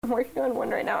I'm working on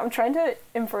one right now. I'm trying to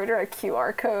embroider a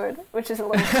QR code, which is a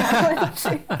little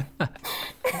challenging.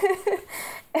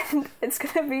 And it's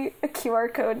going to be a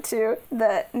QR code, too,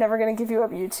 that never going to give you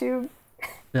up YouTube.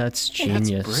 That's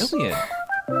genius. That's brilliant.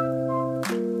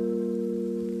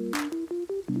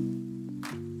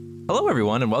 Hello,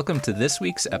 everyone, and welcome to this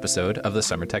week's episode of the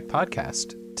SummerTech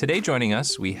podcast. Today joining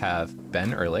us, we have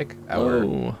Ben Ehrlich,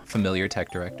 our familiar tech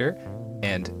director,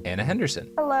 and Anna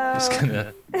Henderson. Hello.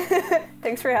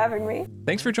 Thanks for having me.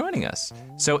 Thanks for joining us.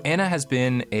 So Anna has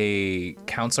been a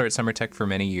counselor at SummerTech for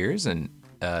many years and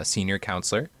a senior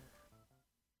counselor.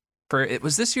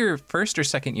 Was this your first or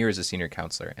second year as a senior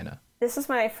counselor, Anna? This is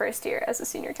my first year as a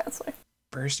senior counselor.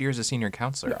 First year as a senior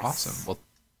counselor. Yes. Awesome. Well,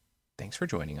 thanks for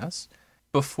joining us.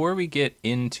 Before we get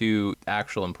into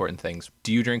actual important things,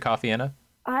 do you drink coffee, Anna?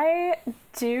 I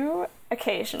do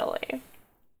occasionally.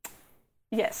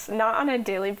 Yes, not on a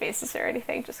daily basis or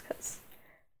anything, just because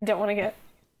I don't want to get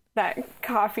that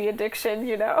coffee addiction,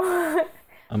 you know?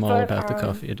 I'm all about the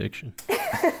coffee addiction.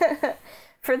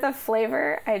 For the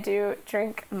flavor, I do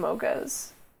drink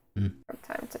mochas from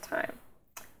time to time.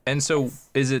 And so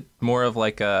is it more of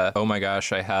like a, oh my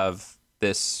gosh, I have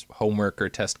this homework or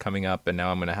test coming up and now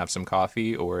I'm going to have some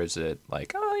coffee? Or is it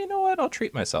like, oh, you know what, I'll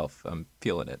treat myself. I'm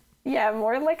feeling it. Yeah,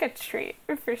 more like a treat,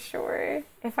 for sure.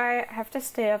 If I have to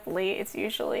stay up late, it's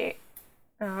usually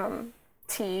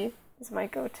tea is my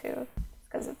go-to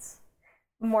because it's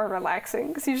more relaxing.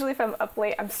 Because usually if I'm up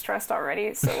late, I'm stressed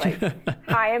already. So like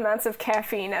high amounts of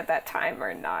caffeine at that time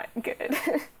are not good.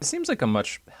 It seems like a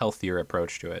much healthier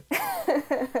approach to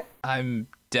it. I'm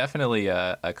definitely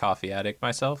a coffee addict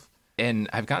myself. And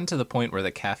I've gotten to the point where the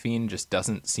caffeine just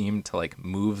doesn't seem to like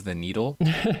move the needle,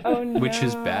 Oh no. which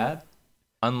is bad.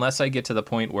 Unless I get to the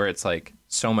point where it's like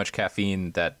so much caffeine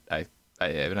that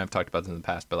and I've talked about this in the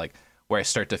past, but like where I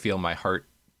start to feel my heart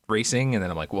racing and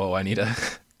then I'm like, whoa, I need to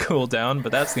cool down.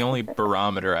 But that's the only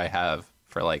barometer I have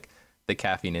for like the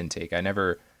caffeine intake. I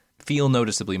never feel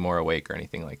noticeably more awake or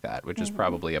anything like that, which is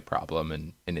probably a problem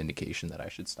and an indication that I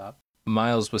should stop.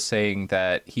 Miles was saying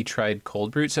that he tried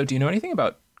cold brew. So do you know anything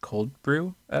about cold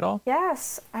brew at all?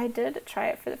 Yes, I did try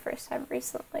it for the first time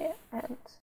recently, and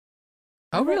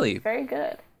Oh, really? very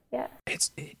good. Yeah. It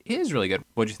is really good.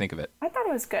 What'd you think of it? I thought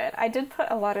it was good. I did put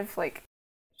a lot of like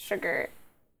sugar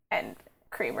and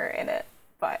creamer in it,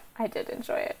 but I did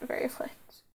enjoy it very much.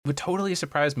 What totally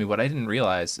surprised me, what I didn't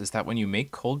realize is that when you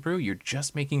make cold brew, you're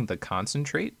just making the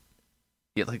concentrate.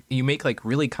 You make like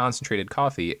really concentrated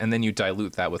coffee and then you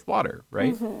dilute that with water,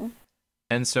 right? Mm-hmm.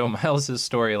 And so Miles's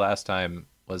story last time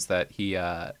was that he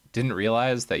didn't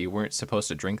realize that you weren't supposed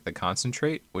to drink the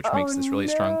concentrate, which makes this really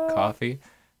strong coffee.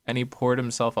 And he poured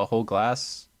himself a whole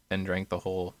glass and drank the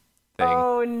whole thing.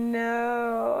 Oh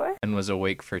no. And was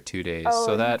awake for 2 days. Oh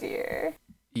so that, dear.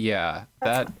 yeah,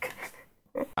 That's that not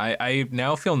good. I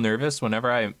now feel nervous whenever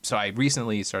I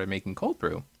recently started making cold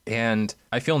brew. And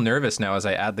I feel nervous now as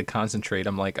I add the concentrate.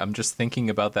 I'm just thinking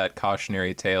about that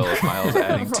cautionary tale of Miles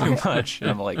adding too much. And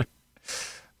I'm like,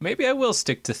 maybe I will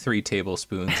stick to 3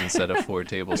 tablespoons instead of 4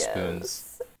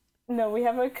 tablespoons. Yes. No, we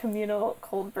have a communal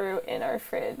cold brew in our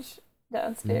fridge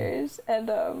downstairs,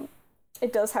 and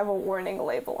it does have a warning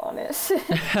label on it.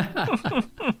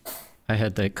 I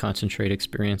had that concentrate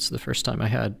experience the first time I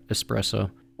had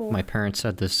espresso. Ooh. My parents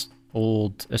had this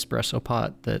old espresso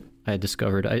pot that I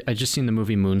discovered. I just seen the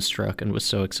movie Moonstruck and was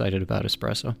so excited about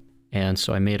espresso. And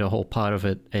so I made a whole pot of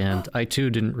it, and I too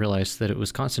didn't realize that it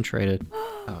was concentrated.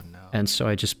 Oh no. And so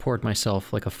I just poured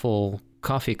myself like a full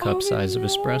coffee cup size of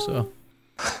espresso.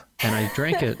 And I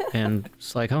drank it and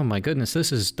it's like, oh my goodness,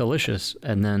 this is delicious.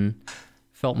 And then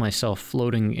felt myself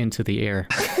floating into the air.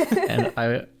 And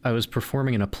I was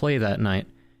performing in a play that night,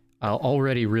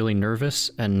 already really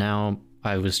nervous, and now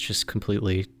I was just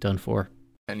completely done for.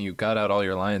 And you got out all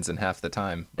your lines in half the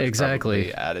time. Which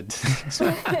Exactly. probably added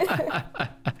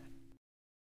to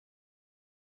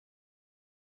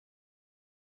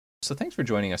So thanks for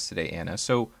joining us today, Anna.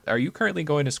 So are you currently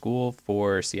going to school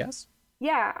for CS?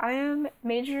 Yeah, I am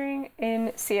majoring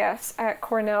in CS at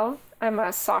Cornell. I'm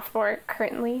a sophomore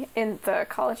currently in the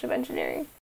College of Engineering.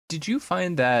 Did you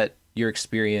find that your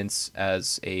experience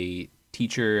as a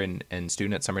teacher and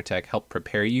student at SummerTech helped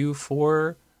prepare you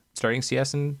for starting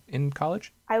CS in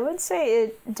college? I would say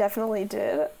it definitely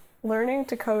did. Learning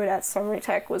to code at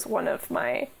SummerTech was one of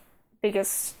my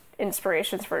biggest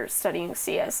inspirations for studying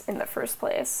CS in the first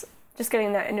place. Just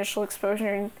getting that initial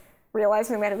exposure and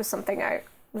realizing that it was something I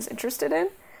was interested in.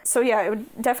 So yeah, it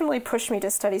would definitely push me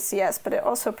to study CS, but it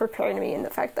also prepared me in the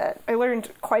fact that I learned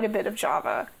quite a bit of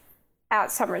Java at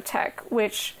SummerTech,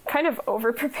 which kind of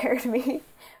over-prepared me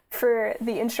for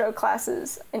the intro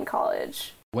classes in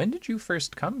college. When did you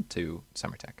first come to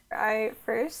SummerTech? I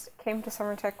first came to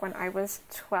SummerTech when I was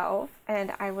 12,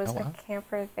 and I was wow. a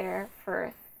camper there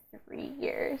for 3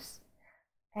 years.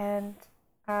 And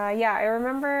yeah, I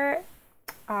remember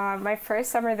my first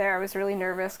summer there, I was really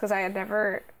nervous because I had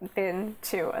never been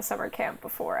to a summer camp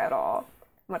before at all,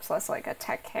 much less like a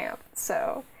tech camp.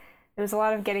 So it was a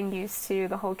lot of getting used to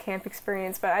the whole camp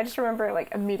experience, but I just remember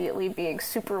like immediately being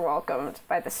super welcomed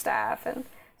by the staff and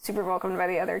super welcomed by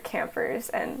the other campers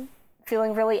and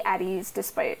feeling really at ease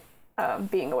despite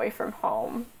being away from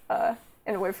home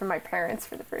and away from my parents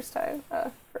for the first time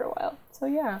for a while. So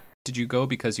yeah. Did you go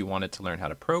because you wanted to learn how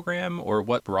to program, or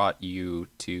what brought you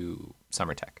to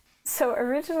SummerTech? So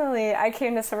originally I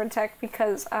came to SummerTech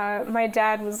because my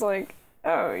dad was like,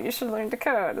 oh, you should learn to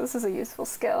code. This is a useful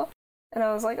skill. And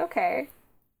I was like, okay,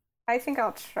 I think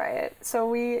I'll try it. So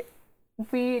we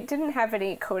didn't have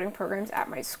any coding programs at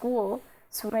my school,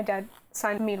 so my dad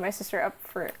signed me and my sister up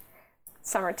for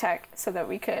SummerTech so that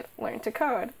we could learn to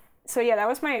code. So yeah, that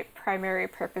was my primary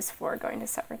purpose for going to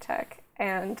SummerTech.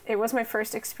 And it was my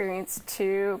first experience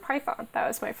to Python. That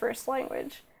was my first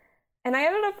language. And I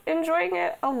ended up enjoying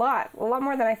it a lot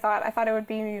more than I thought. I thought it would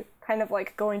be kind of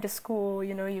like going to school,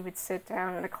 you know, you would sit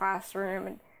down in a classroom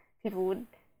and people would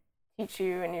teach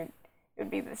you and it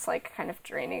would be this like kind of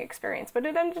draining experience. But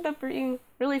it ended up being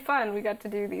really fun. We got to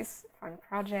do these fun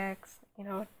projects, you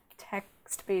know,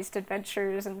 text-based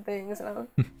adventures and things, and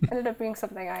it ended up being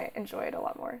something I enjoyed a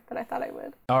lot more than I thought I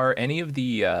would. Are any of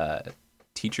the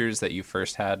teachers that you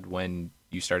first had when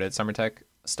you started at SummerTech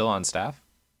still on staff?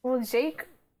 Well, Jake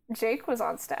was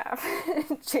on staff.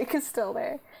 Jake is still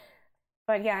there.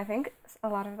 But yeah, I think a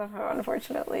lot of them have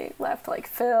unfortunately left, like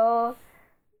Phil,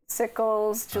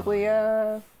 Sickles,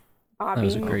 Julia, Bobby. That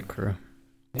was a great crew.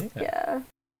 Yeah.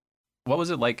 What was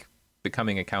it like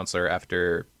becoming a counselor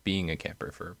after being a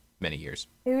camper for many years?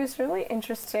 It was really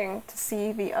interesting to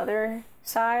see the other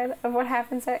side of what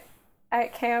happens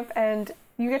at camp, and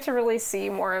you get to really see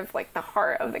more of like the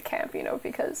heart of the camp, you know,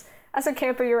 because as a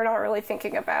camper you're not really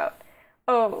thinking about,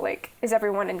 oh, like, is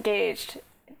everyone engaged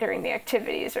during the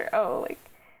activities, or oh, like,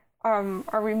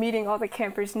 are we meeting all the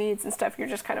campers' needs and stuff. You're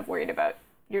just kind of worried about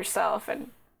yourself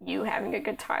and you having a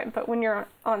good time. But when you're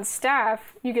on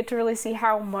staff, you get to really see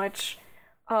how much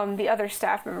the other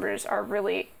staff members are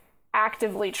really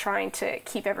actively trying to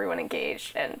keep everyone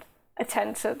engaged and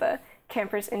attend to the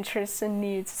campers' interests and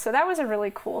needs. So that was a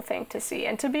really cool thing to see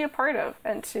and to be a part of,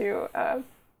 and to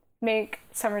make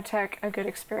SummerTech a good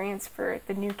experience for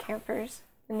the new campers,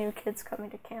 the new kids coming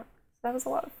to camp. So that was a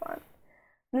lot of fun.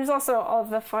 And there's also all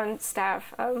of the fun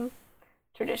staff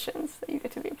traditions that you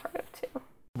get to be a part of too.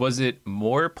 Was it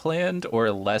more planned or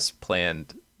less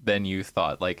planned than you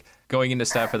thought? Like, going into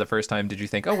staff for the first time, did you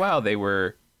think, oh wow, they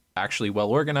were actually well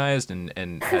organized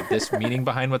and had this meaning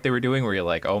behind what they were doing? Where you're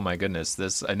like, oh my goodness,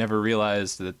 this, I never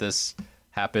realized that this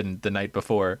happened the night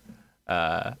before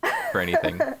for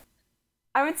anything.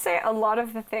 I would say a lot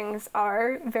of the things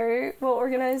are very well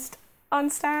organized on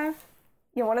staff.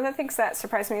 You know, one of the things that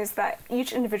surprised me is that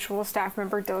each individual staff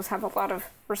member does have a lot of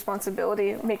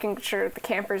responsibility, making sure the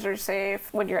campers are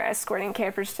safe when you're escorting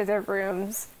campers to their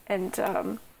rooms,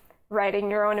 and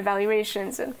writing your own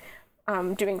evaluations, and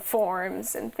doing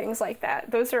forms and things like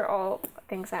that. Those are all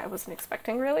things that I wasn't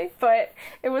expecting, really. But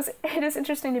it is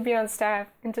interesting to be on staff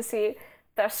and to see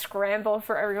the scramble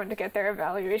for everyone to get their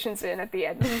evaluations in at the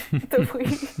end of the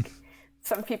week.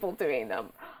 Some people doing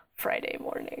them Friday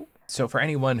morning. So for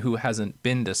anyone who hasn't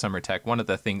been to SummerTech, one of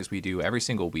the things we do every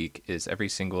single week is every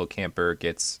single camper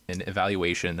gets an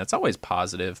evaluation that's always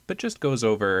positive, but just goes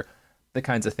over the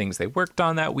kinds of things they worked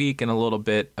on that week and a little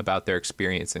bit about their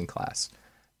experience in class.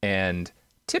 And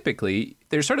typically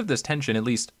there's sort of this tension, at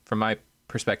least from my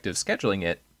perspective scheduling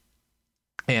it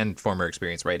and former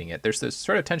experience writing it, there's this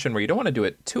sort of tension where you don't want to do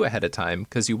it too ahead of time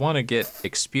because you want to get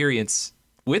experience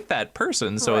with that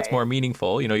person so It's more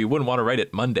meaningful. You know, you wouldn't want to write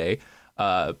it Monday.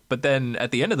 But then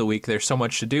at the end of the week, there's so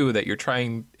much to do that you're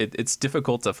trying, it's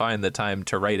difficult to find the time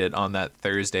to write it on that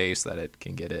Thursday so that it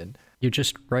can get in. You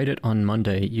just write it on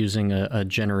Monday using a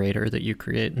generator that you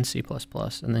create in C++,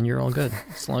 and then you're all good.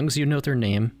 As long as you know their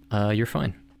name, you're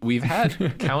fine. We've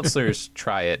had counselors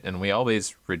try it, and we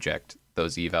always reject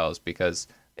those evals because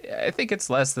I think it's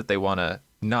less that they want to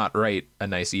not write a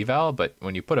nice eval, but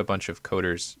when you put a bunch of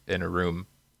coders in a room,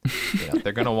 you know,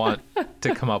 they're going to want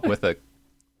to come up with a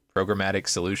programmatic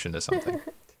solution to something.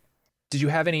 Did you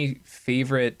have any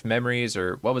favorite memories,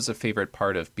 or what was a favorite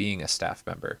part of being a staff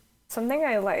member? Something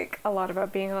I like a lot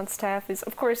about being on staff is,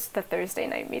 of course, the Thursday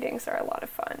night meetings are a lot of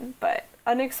fun, but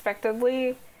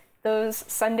unexpectedly, those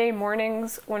Sunday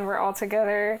mornings when we're all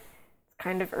together,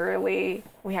 kind of early,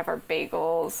 we have our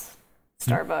bagels,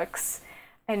 Starbucks,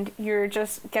 and you're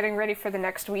just getting ready for the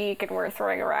next week, and we're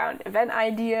throwing around event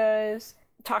ideas,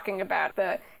 talking about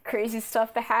the crazy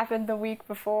stuff that happened the week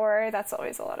before. That's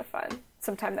always a lot of fun.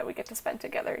 Some time that we get to spend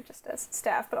together just as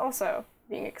staff, but also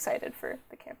being excited for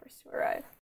the campers to arrive.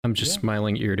 I'm just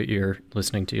smiling ear to ear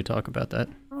listening to you talk about that.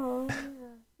 Oh, yeah.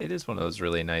 It is one of those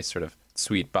really nice sort of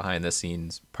sweet behind the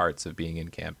scenes parts of being in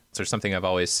camp. So something I've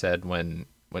always said when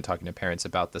talking to parents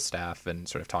about the staff and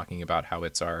sort of talking about how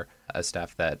it's a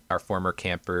staff that are former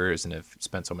campers and have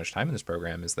spent so much time in this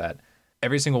program is that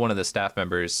every single one of the staff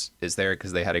members is there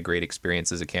because they had a great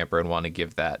experience as a camper and want to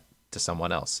give that to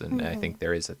someone else. And I think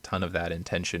there is a ton of that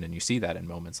intention, and you see that in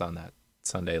moments on that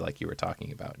Sunday, like you were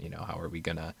talking about, how are we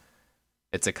gonna,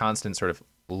 it's a constant sort of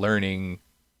learning,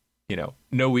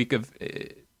 no week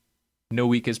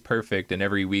is perfect. And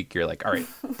every week you're like, all right,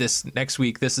 this next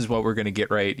week, this is what we're going to get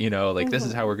right. This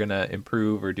is how we're going to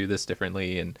improve or do this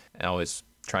differently. And always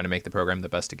trying to make the program the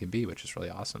best it can be, which is really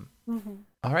awesome.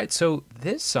 All right. So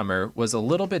this summer was a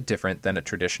little bit different than a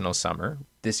traditional summer.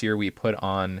 This year we put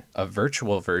on a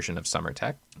virtual version of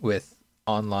SummerTech with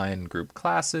online group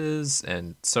classes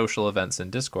and social events in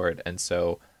Discord. And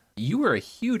so you were a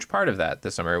huge part of that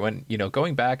this summer when,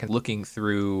 going back and looking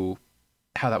through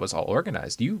how that was all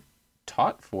organized. You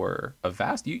taught for a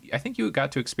vast, I think you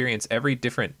got to experience every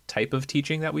different type of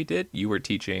teaching that we did. You were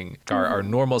teaching our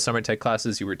normal SummerTech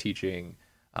classes. You were teaching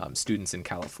students in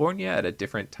California at a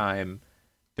different time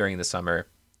during the summer,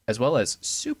 as well as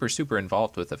super, super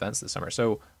involved with events this summer.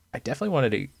 So I definitely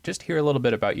wanted to just hear a little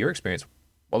bit about your experience.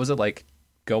 What was it like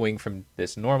going from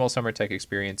this normal SummerTech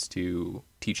experience to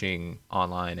teaching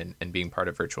online and being part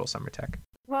of virtual SummerTech?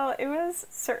 Well, it was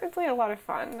certainly a lot of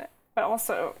fun, but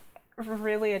also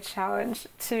really a challenge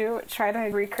to try to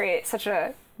recreate such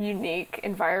a unique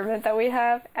environment that we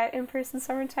have at in-person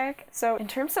SummerTech. So in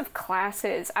terms of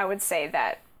classes, I would say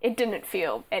that it didn't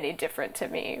feel any different to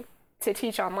me to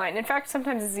teach online. In fact,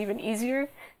 sometimes it's even easier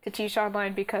to teach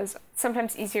online because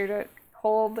sometimes easier to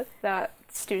hold the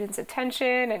students'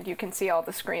 attention and you can see all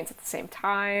the screens at the same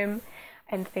time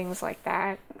and things like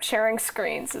that. Sharing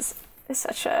screens is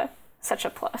such a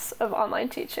plus of online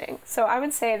teaching. So I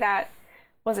would say that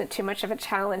wasn't too much of a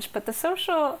challenge, but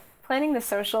planning the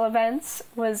social events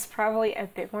was probably a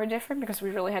bit more different because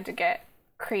we really had to get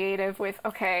creative with,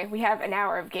 okay, we have an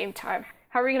hour of game time.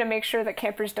 How are we going to make sure that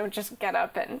campers don't just get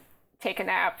up and take a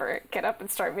nap or get up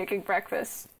and start making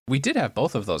breakfast? We did have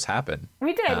both of those happen.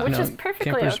 We did, which is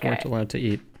perfectly campers okay. weren't allowed to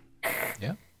eat.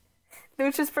 Yeah.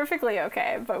 Which is perfectly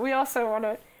okay, but we also want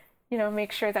to,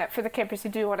 make sure that for the campers who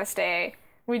do want to stay,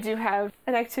 we do have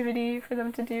an activity for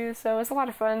them to do. So it was a lot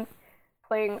of fun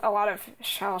playing a lot of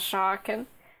Shell Shock and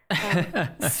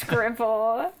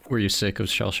Scribble. Were you sick of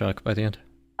Shell Shock by the end?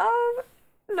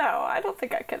 No, I don't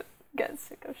think I could get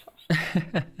sick of Shell Shock.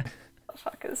 Shell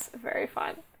Shock is very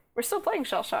fun. We're still playing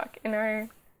Shell Shock in our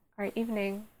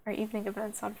evening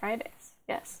events on Fridays.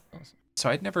 Yes. Awesome. So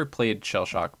I'd never played Shell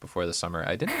Shock before the summer.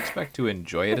 I didn't expect to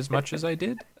enjoy it as much as I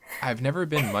did. I've never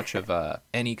been much of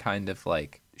any kind of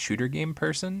shooter game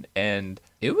person, and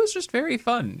it was just very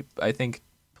fun. I think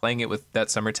playing it with that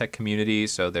SummerTech community,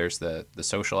 so there's the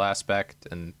social aspect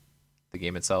and the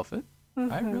game itself.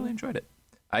 I really enjoyed it.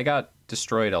 I got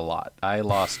destroyed a lot. I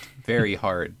lost very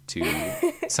hard to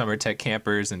SummerTech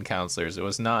campers and counselors. It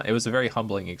was a very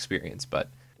humbling experience, but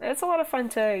it's a lot of fun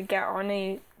to get on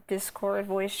a Discord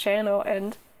voice channel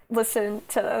and listen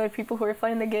to the other people who are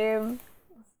playing the game.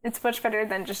 It's much better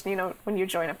than just, when you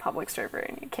join a public server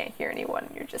and you can't hear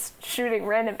anyone. You're just shooting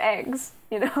random eggs,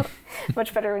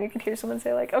 Much better when you can hear someone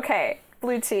say, okay,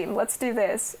 blue team, let's do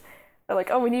this. Or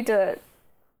oh, we need to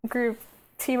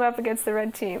team up against the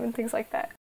red team and things like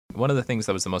that. One of the things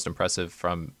that was the most impressive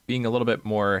from being a little bit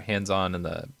more hands-on in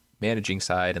the managing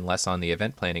side and less on the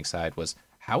event planning side was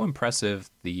how impressive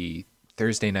the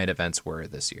Thursday night events were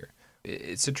this year.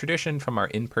 It's a tradition from our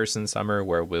in-person summer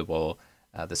where we will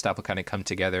the staff will kind of come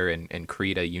together and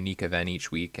create a unique event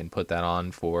each week and put that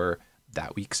on for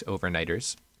that week's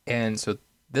overnighters. And so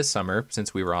this summer,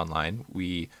 since we were online,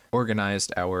 we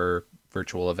organized our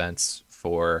virtual events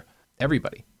for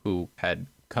everybody who had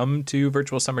come to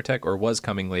virtual SummerTech or was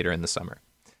coming later in the summer.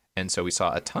 And so we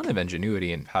saw a ton of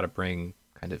ingenuity in how to bring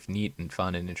kind of neat and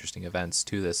fun and interesting events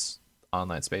to this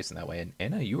online space in that way. And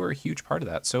Anna, you were a huge part of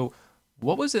that. So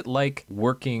what was it like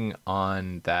working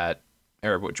on that,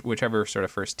 or whichever sort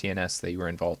of first TNS that you were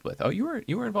involved with? Oh, you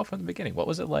were involved from the beginning. What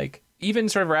was it like, even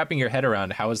sort of wrapping your head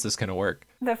around how is this going to work?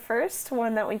 The first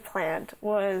one that we planned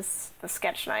was the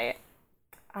sketch night.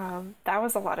 That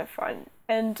was a lot of fun.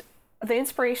 And the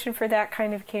inspiration for that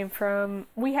kind of came from,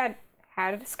 we had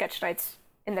sketch nights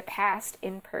in the past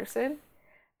in person,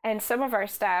 And some of our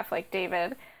staff, like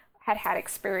David, had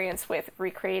experience with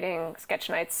recreating sketch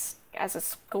nights as a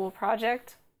school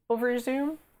project over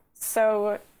Zoom.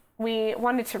 So we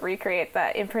wanted to recreate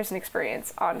that in-person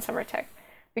experience on SummerTech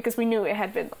because we knew it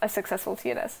had been a successful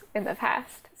TNS in the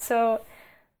past. So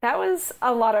that was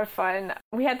a lot of fun.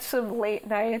 We had some late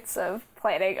nights of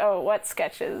planning, what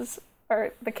sketches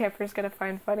are the campers going to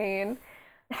find funny, and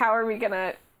how are we going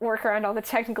to work around all the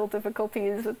technical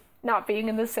difficulties with not being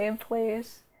in the same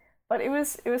place. But it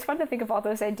was fun to think of all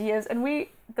those ideas, and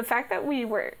the fact that we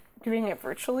were doing it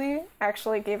virtually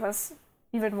actually gave us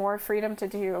even more freedom to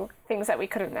do things that we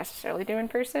couldn't necessarily do in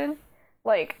person.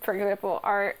 Like, for example,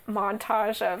 our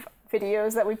montage of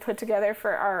videos that we put together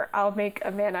for our I'll Make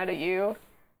a Man Out of You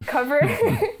cover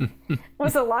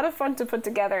was a lot of fun to put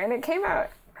together, and it came out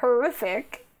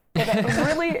horrific in a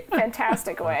really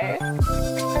fantastic way.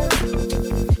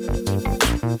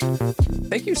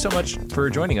 Thank you so much for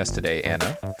joining us today,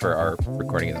 Anna, for our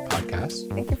recording of the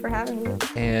podcast. Thank you for having me.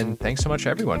 And thanks so much,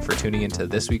 everyone, for tuning into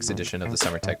this week's edition of the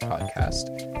SummerTech podcast.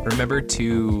 Remember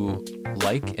to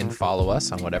like and follow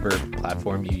us on whatever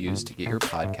platform you use to get your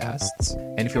podcasts.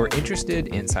 And if you're interested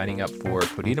in signing up for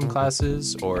Coditum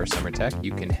classes or SummerTech,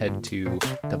 you can head to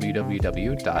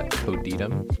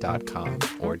www.coditum.com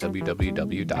or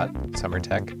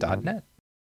www.summertech.net.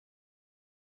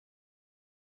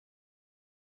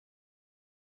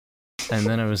 And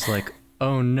then I was like,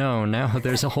 oh no, now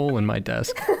there's a hole in my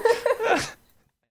desk.